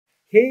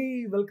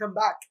Hey, welcome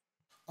back.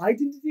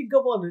 Identity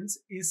governance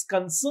is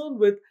concerned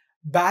with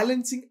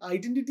balancing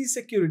identity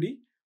security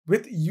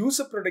with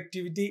user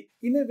productivity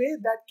in a way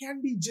that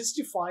can be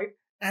justified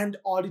and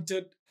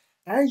audited.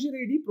 Azure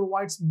AD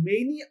provides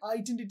many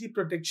identity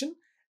protection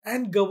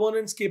and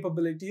governance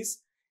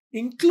capabilities,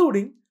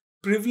 including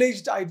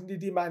privileged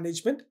identity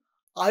management,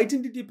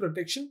 identity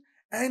protection,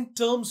 and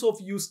terms of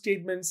use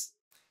statements.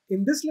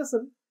 In this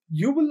lesson,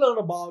 you will learn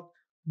about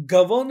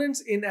governance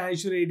in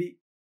Azure AD.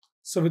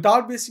 So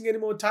without wasting any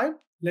more time,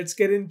 let's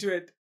get into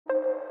it.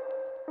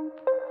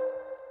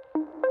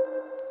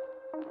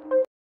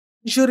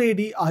 Azure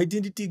AD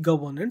identity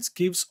governance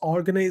gives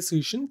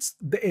organizations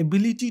the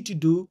ability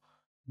to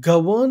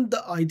govern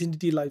the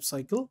identity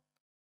lifecycle,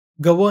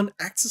 govern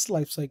access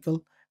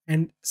lifecycle,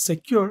 and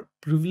secure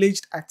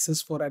privileged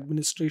access for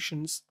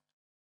administrations.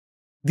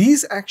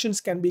 These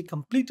actions can be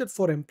completed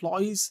for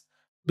employees,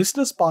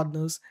 business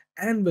partners,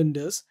 and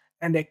vendors,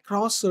 and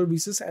across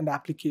services and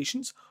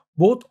applications,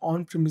 both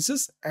on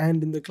premises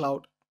and in the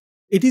cloud.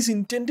 It is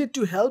intended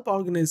to help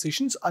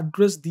organizations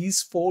address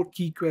these four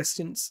key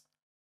questions.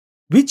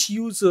 Which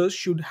users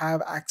should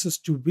have access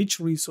to which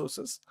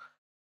resources?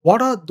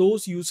 What are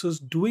those users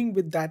doing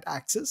with that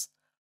access?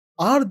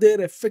 Are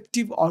there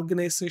effective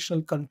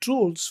organizational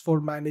controls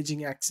for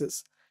managing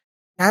access?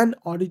 Can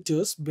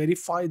auditors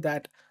verify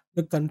that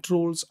the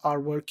controls are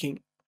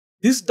working?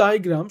 This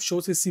diagram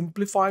shows a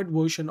simplified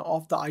version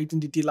of the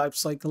identity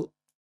lifecycle.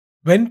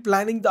 When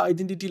planning the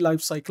identity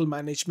lifecycle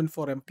management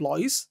for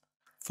employees,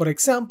 for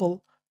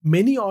example,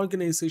 many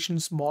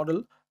organizations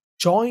model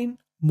join,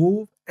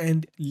 move,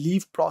 and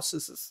leave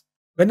processes.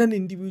 When an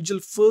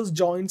individual first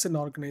joins an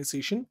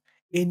organization,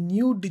 a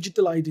new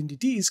digital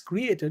identity is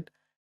created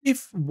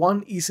if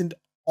one isn't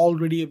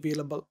already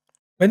available.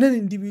 When an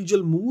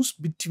individual moves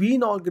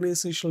between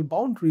organizational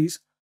boundaries,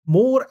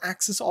 more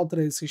access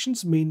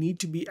authorizations may need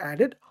to be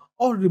added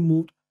or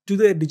removed to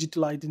their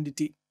digital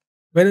identity.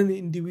 When an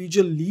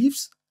individual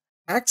leaves,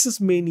 access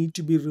may need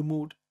to be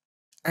removed,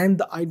 and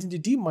the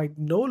identity might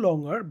no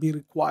longer be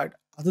required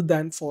other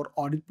than for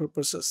audit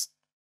purposes.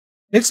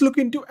 Let's look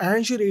into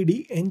Azure AD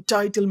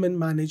Entitlement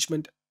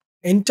Management.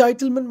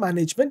 Entitlement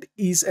Management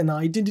is an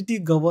identity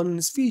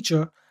governance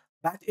feature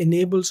that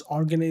enables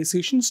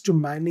organizations to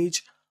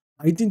manage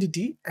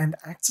identity and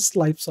access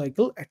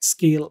lifecycle at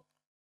scale.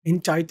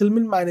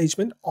 Entitlement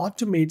Management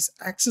automates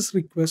access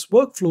request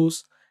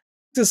workflows,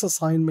 access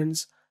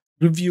assignments,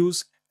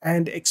 reviews,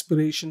 and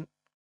expiration.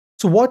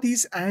 So what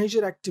is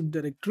Azure Active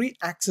Directory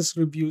Access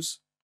Reviews?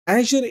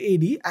 Azure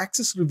AD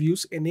Access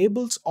Reviews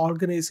enables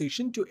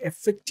organization to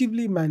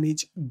effectively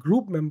manage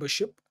group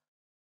membership,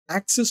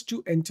 access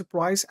to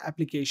enterprise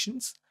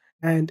applications,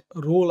 and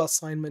role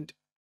assignment.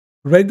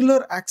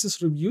 Regular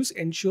access reviews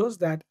ensures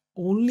that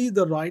only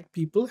the right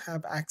people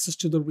have access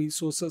to the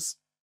resources.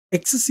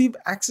 Excessive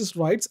access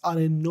rights are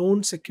a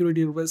known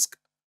security risk.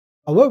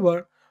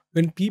 However,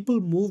 when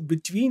people move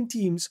between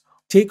teams,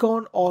 take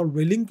on or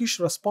relinquish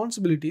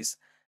responsibilities,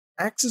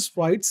 access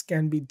rights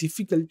can be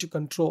difficult to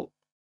control.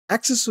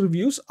 Access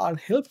reviews are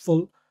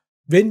helpful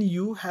when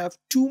you have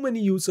too many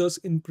users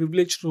in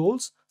privileged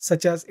roles,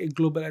 such as a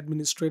global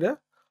administrator,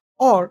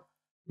 or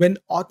when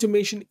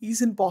automation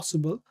isn't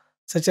possible,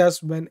 such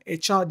as when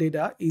HR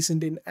data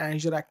isn't in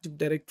Azure Active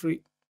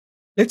Directory.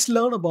 Let's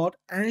learn about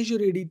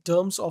Azure AD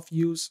terms of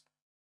use.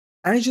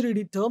 Azure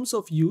AD terms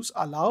of use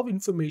allow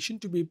information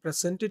to be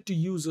presented to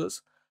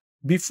users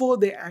before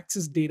they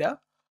access data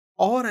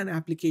or an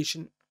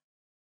application.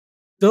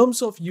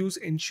 Terms of use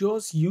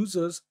ensures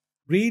users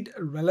read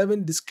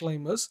relevant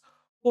disclaimers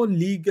for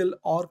legal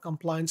or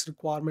compliance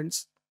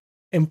requirements.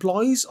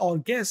 Employees or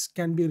guests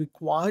can be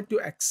required to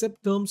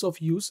accept terms of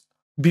use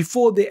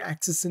before they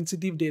access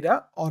sensitive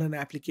data or an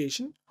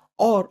application,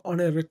 or on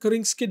a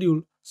recurring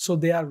schedule so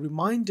they are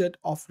reminded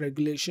of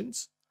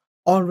regulations,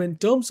 or when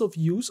terms of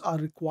use are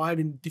required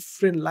in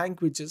different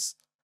languages.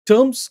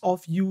 Terms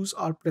of use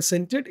are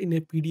presented in a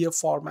PDF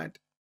format,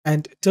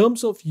 and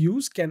terms of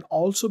use can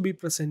also be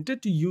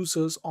presented to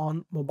users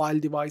on mobile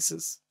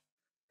devices.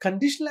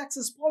 Conditional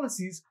access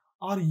policies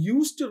are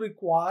used to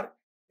require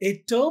a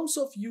terms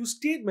of use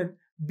statement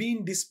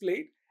being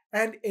displayed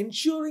and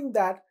ensuring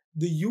that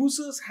the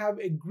users have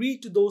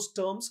agreed to those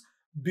terms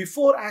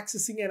before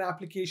accessing an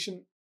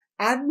application.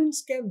 Admins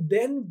can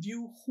then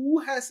view who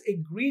has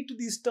agreed to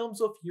these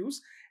terms of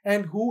use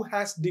and who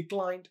has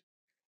declined.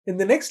 In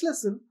the next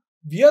lesson,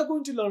 we are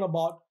going to learn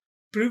about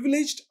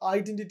Privileged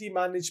Identity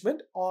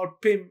Management or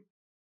PIM.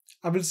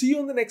 I will see you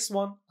on the next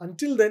one.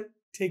 Until then,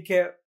 take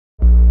care.